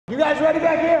You guys ready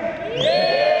back here?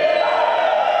 Yeah!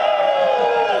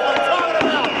 What I'm talking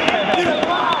about. Get it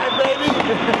live, baby.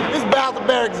 This is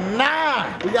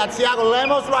BATB9. We got Tiago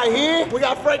Lemos right here. We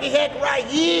got Frankie right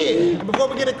here. And before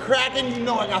we get it cracking, you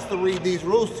know I got to read these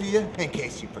rules to you in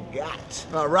case you forgot.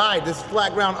 All right, this is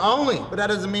flat ground only, but that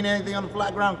doesn't mean anything on the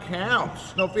flat ground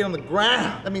counts. No feet on the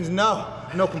ground. That means no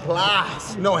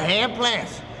complies, no hand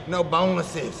plants, no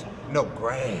bonuses. No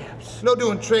grabs. No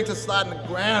doing tricks or sliding the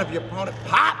ground if your opponent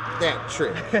popped that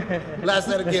trick. Last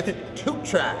letter gets 2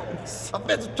 tries.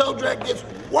 Offensive toe drag gets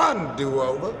 1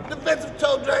 do-over. Defensive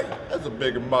toe drag has a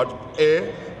bigger margin of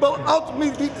error, but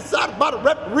ultimately be decided by the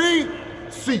referee,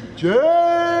 CJ.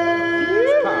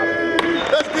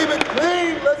 Let's keep it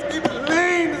clean. Let's keep it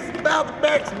lean. This is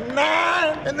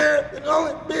BATB9, and there can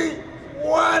only be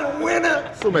 1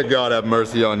 winner. So may God have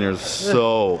mercy on your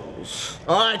souls.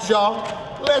 All right, y'all.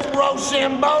 Let's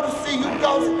Rochambeau to see who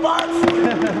goes first.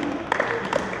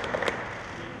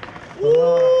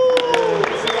 Woo!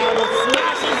 Tiago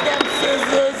smashes them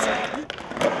scissors.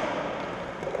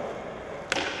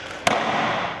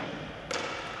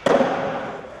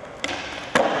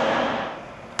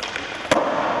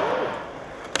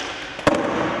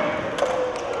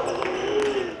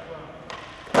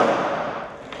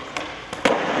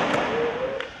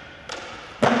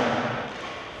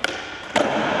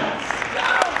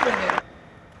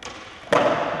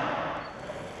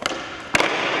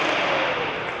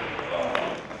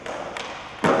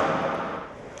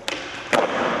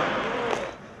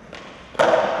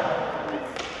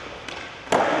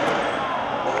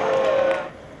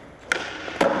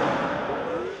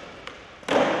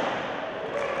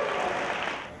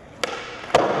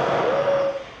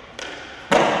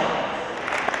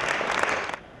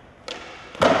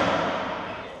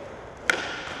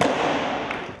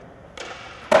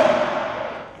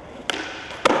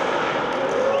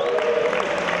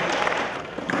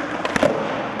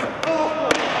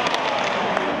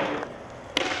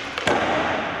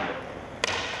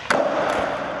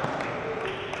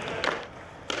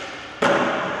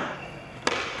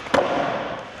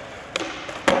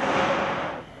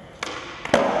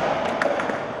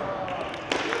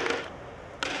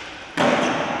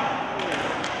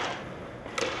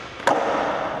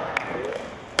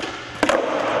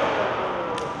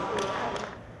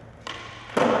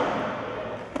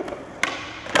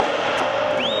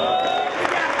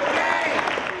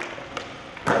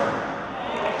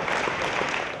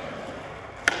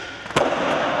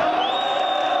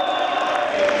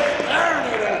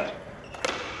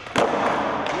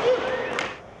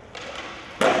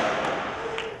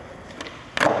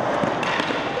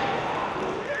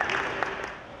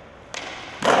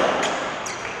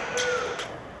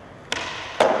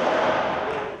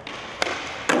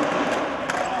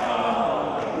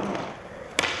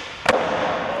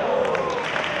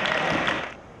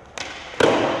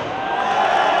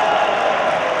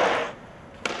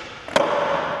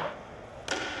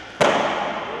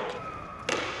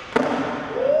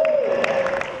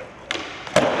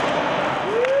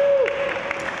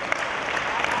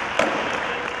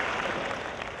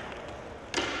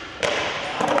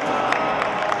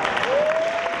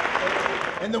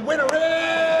 And the winner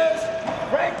is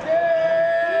Frankie!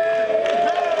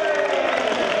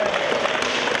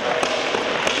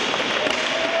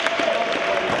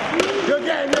 Good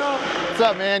game, y'all. What's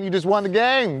up, man? You just won the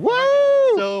game. Woo!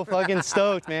 So fucking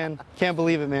stoked, man. Can't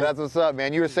believe it, man. That's what's up,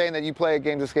 man. You were saying that you play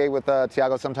games of skate with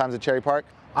Tiago sometimes at Cherry Park?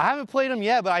 I haven't played him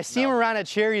yet, but I see him around at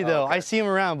Cherry, though. Okay. I see him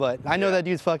around, but I know that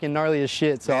dude's fucking gnarly as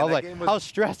shit. So Man, I was like, I was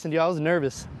stressed, and dude, I was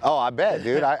nervous. Oh, I bet,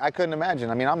 dude. I couldn't imagine.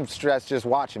 I mean, I'm stressed just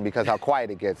watching because how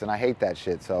quiet it gets, and I hate that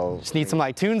shit, so. Just need some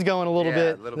like tunes going a little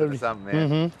bit. A little bit of something,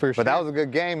 man. For sure. But that was a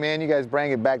good game, man. You guys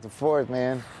bring it back and forth,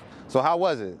 man. So how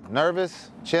was it?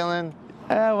 Nervous? Chilling?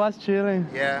 I was chilling.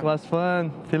 Yeah. It was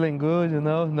fun, feeling good, you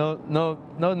know,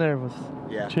 no nervous.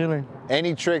 Yeah. Chilling.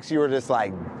 Any tricks you were just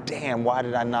like, damn, why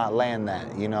did I not land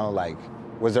that? You know, like,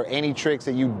 was there any tricks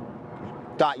that you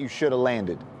thought you should have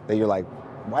landed that you're like,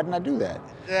 why didn't I do that?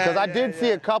 Because I did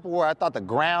see a couple where I thought the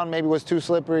ground maybe was too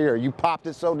slippery, or you popped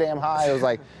it so damn high, it was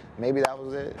like, maybe that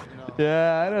was it. You know?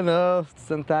 Yeah, I don't know.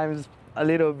 Sometimes a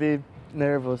little bit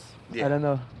nervous. Yeah. I don't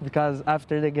know, because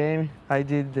after the game, I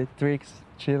did the tricks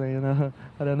chilling, you know.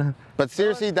 I don't know. But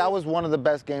seriously, that was one of the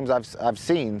best games I've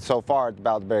seen so far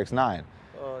about the BATB9.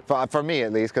 For me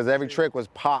at least, because every trick was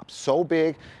popped so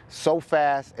big, so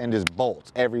fast, and just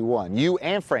bolts, every one. You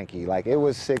and Frankie, like it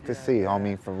was sick to see,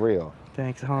 homie, for real.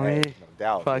 Thanks, homie. Hey, no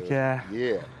doubt. Fuck dude. yeah.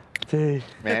 Yeah. Hey.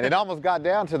 Man, it almost got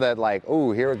down to that, like,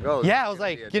 ooh, here it goes. Yeah, I was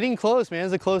like, getting close, man. It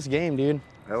was a close game, dude.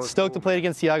 That was Stoked cool, to play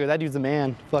against Tiago. That dude's a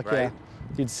man. Fuck Right. yeah.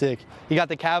 Dude's sick. He got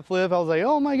the cab flip. I was like,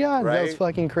 oh my God, that was Right?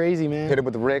 fucking crazy, man. Hit it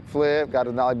with the Rick flip, got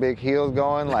his nollie big heels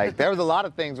going. Like, there was a lot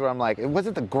of things where I'm like, was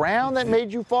it the ground that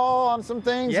made you fall on some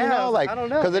things? Yeah, You know, like, I don't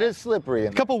know. Because it is slippery.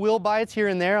 A couple wheel bites here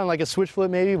and there on like a switch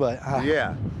flip maybe, but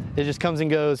Yeah. it just comes and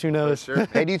goes. Who knows? Sure.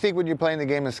 Hey, do you think when you're playing the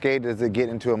game of skate, does it get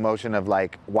into a motion of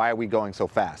like, why are we going so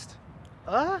fast?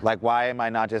 Like, why am I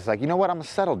not just like, you know what, I'm gonna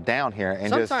settle down here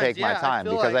and just Sometimes, take my yeah, I time?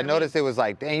 feel Because like, I noticed it was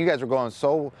like, dang, you guys were going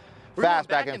so We're going fast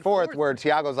back and forth, where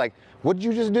Tiago's like, what did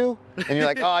you just do? And you're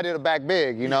like, oh, I did a back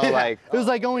big, you know, like. It was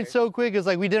like going so quick. It was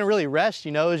like we didn't really rest,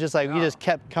 you know. It was just like we just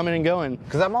kept coming and going.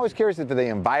 Because I'm always curious if the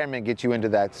environment gets you into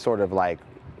that sort of like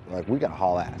we gotta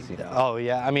haul ass, you know? Oh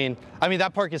yeah, I mean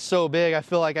that park is so big. I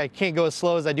feel like I can't go as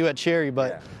slow as I do at Cherry,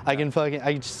 but I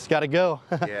just gotta go.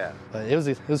 Yeah. But it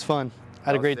was fun. I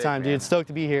had a great sick, time, man. dude. Stoked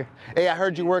to be here. Hey, I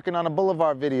heard you working on a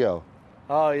Boulevard video.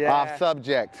 Oh yeah. Off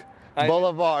subject.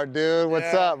 Boulevard, dude.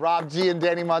 What's up? Rob G and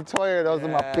Danny Montoya. Those are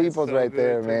my peoples so right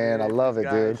there, good, man. I love it,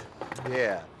 dude. guys.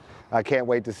 Yeah. I can't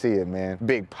wait to see it, man.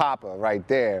 Big Papa right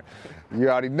there. You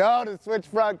already know the switch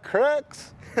front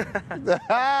crooks.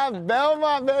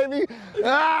 Belmont, baby.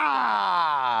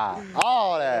 All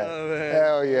that. Oh, man.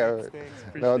 Hell yeah. Thanks,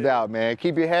 No doubt, man.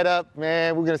 Keep your head up,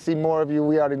 man. We're going to see more of you.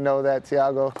 We already know that,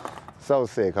 Tiago. So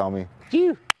sick, homie.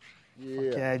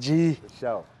 Yeah, G. For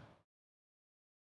sure.